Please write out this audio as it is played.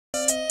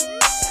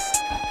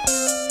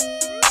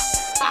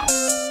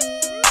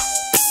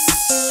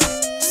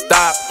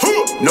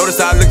Notice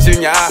how I looked you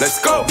in your eye. Let's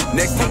go.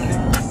 Next time.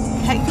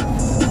 Hey,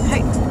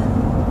 hey.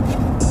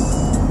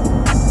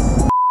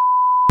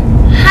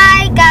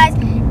 Hi guys,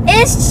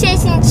 it's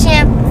Chasing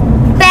Champ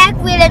back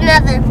with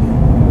another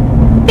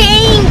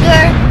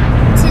banger.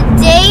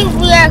 Today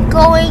we are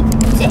going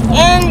to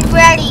End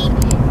Ready.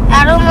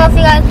 I don't know if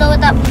you guys know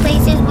what that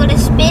place is, but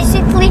it's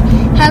basically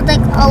has like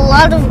a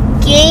lot of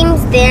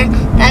games there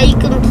that you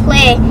can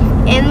play.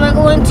 And we're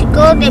going to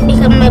go there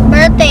because my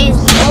birthday is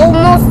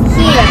almost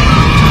here.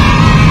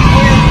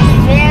 And I'm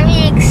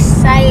very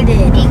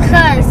excited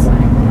because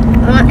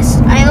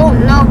I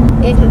don't know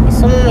if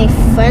some of my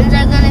friends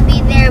are going to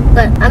be there,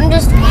 but I'm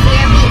just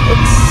very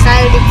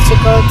excited to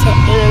go to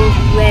End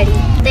Ready.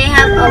 They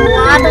have a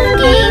lot of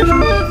games,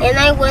 and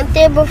I went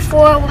there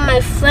before with my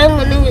friend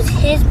when it was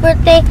his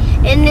birthday,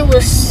 and it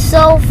was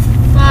so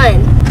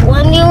fun.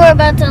 When you were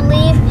about to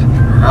leave,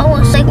 I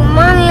was like,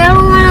 Mommy, I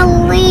don't want to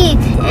leave.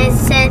 And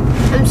said,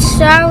 I'm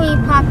sorry,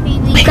 Poppy,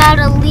 we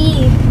gotta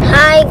leave.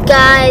 Hi,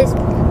 guys.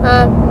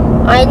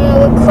 I'm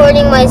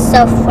recording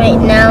myself right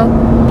now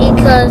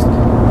because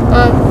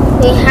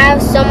we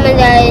have someone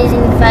that is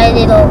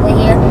invited over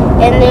here,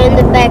 and they're in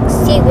the back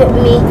seat with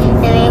me,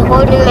 and they're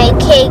holding my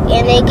cake,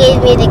 and they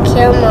gave me the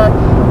camera,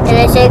 and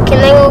I said, can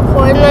I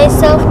record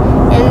myself?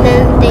 And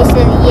then they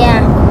said,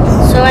 yeah.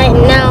 So right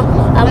now,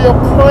 I'm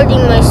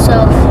recording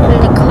myself in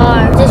the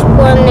car. Just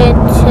wanted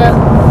to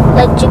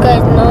let you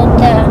guys know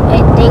that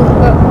I think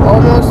we're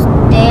almost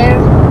there.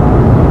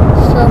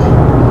 So,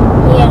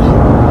 yeah,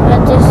 I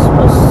just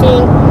was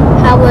seeing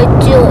how I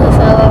do if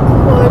I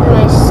record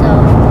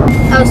myself.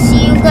 I'll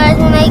see you guys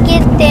when I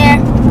get there.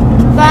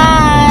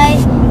 Bye.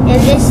 And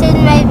this is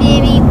my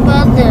baby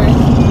brother.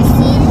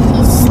 See,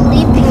 he's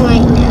sleeping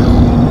right now.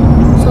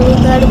 So we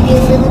gotta be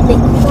a little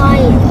bit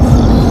quiet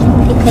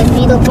because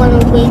we don't want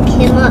to wake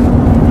him up.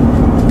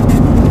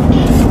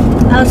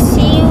 I'll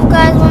see you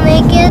guys when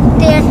I get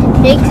there.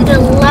 Make sure to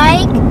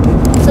like,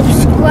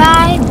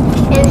 subscribe,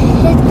 and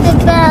hit the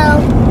bell.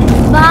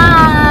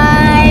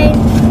 Bye.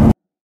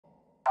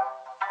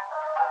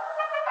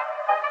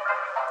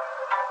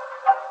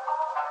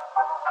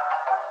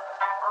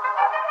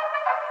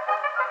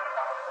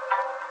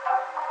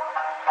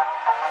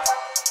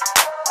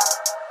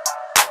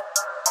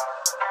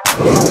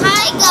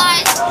 Hi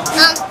guys,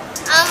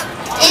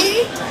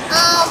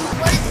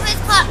 what is this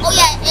called? Oh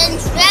yeah,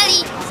 End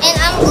Ready, and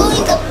I'm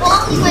going to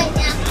bowling right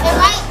now. And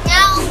right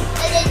now,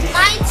 it is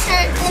my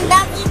turn, and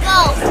back we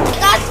go. I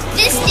got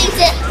this thing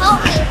to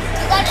help me.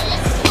 You gotta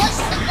just push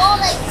the ball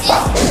like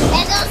this,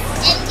 and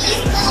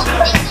these little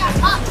things are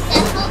up to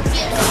help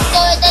you, so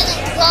it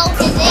doesn't go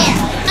to there.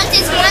 Once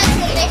it's my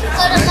turn, they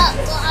put them up.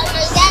 Well, on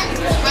my dad's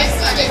turn, I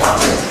see this.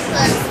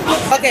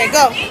 Okay,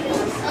 go.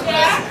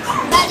 Okay,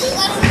 but you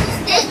gotta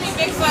move this.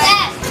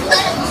 That. You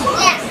gotta move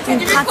that.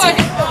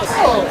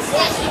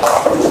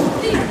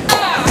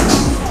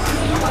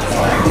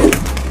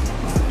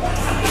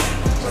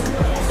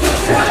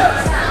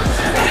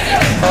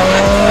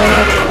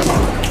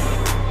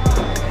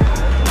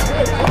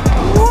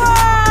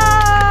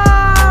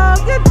 Wow!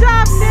 Good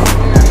job, Nick.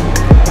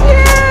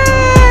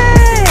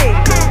 Yay!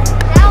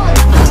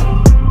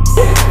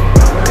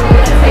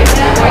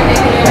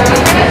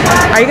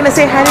 Are you gonna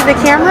say hi to the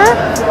camera?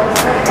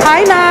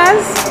 Hi,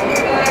 Naz.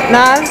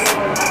 Naz.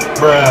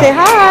 Bruh. Say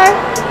hi.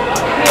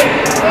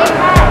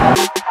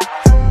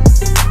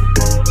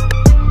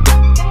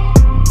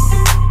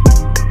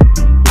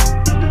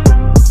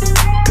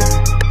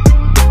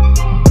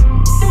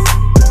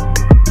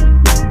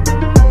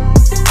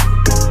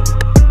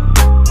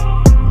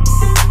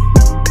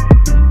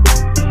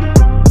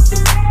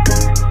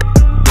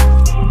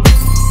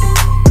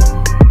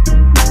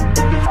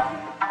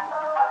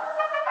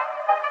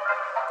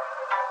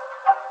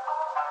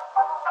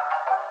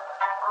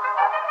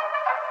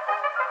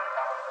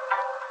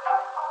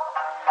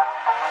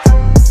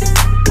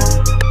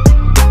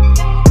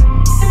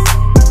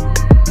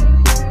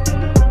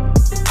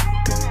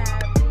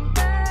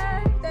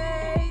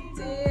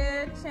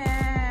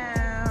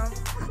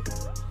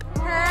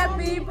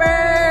 Happy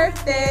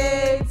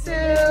birthday to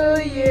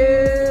you.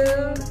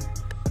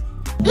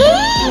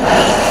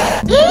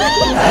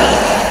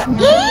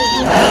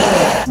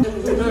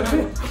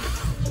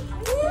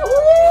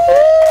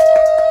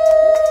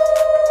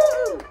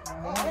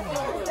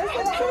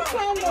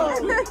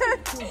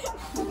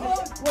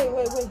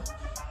 Wait.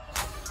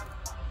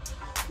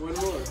 One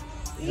more.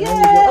 Yeah.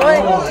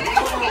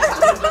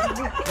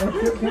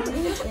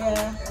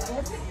 Yeah.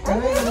 I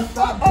ain't gonna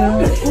stop till.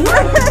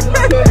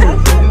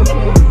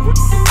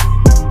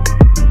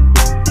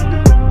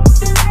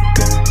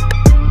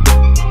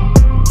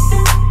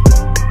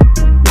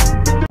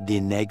 The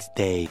next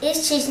day.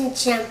 It's Chasing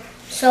Champ.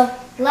 So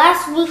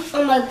last week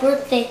on my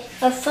birthday,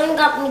 my friend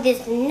got me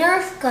this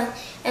Nerf gun,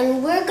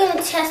 and we're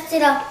gonna test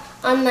it out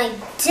on my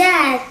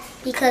dad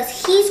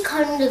because he's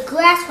cutting the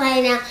grass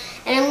right now.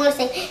 And I'm gonna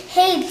say,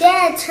 "Hey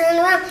Dad, turn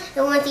around."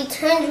 And once he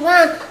turns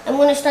around, I'm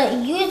gonna start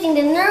using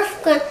the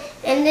Nerf gun,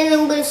 and then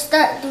I'm gonna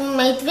start doing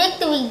my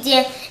victory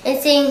dance and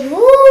saying,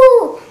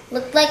 "Woo!"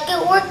 Looked like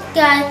it worked,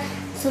 guys.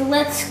 So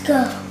let's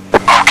go.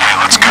 Okay,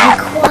 let's go.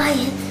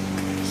 Quiet.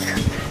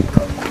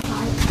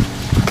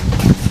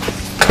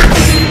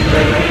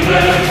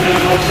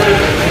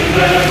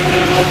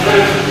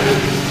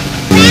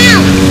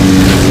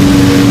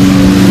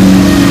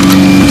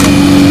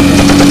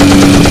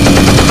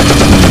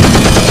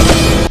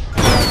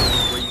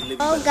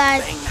 Oh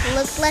guys,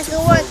 looks like it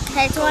worked.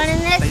 Catch you on the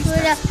next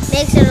video.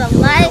 Make sure to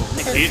like,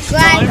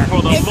 subscribe,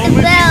 hit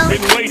the bell.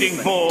 You've been waiting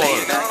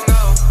for.